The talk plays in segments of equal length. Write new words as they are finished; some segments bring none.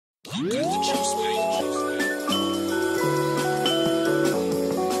Thanks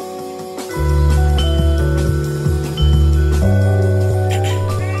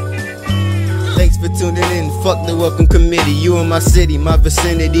for tuning in, fuck the welcome committee. You in my city, my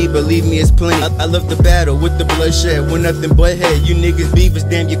vicinity, believe me it's plenty. I love the battle with the bloodshed, with nothing but head. You niggas beavers,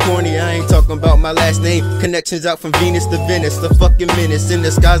 damn you corny, I ain't talking about my last name. Connections out from Venus to Venice, the fucking menace. In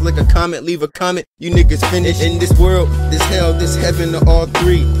the skies like a comet, leave a comment, you niggas finish. In this world, this hell, this heaven, to all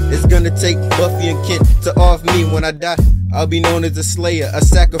three. It's gonna take Buffy and Kent to off me. When I die, I'll be known as a slayer, a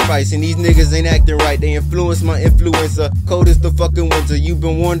sacrifice. And these niggas ain't acting right, they influence my influencer. Cold as the fucking winter, you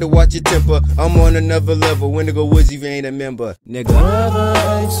been warned to watch your temper. I'm on another level, when to go woods if you ain't a member, nigga.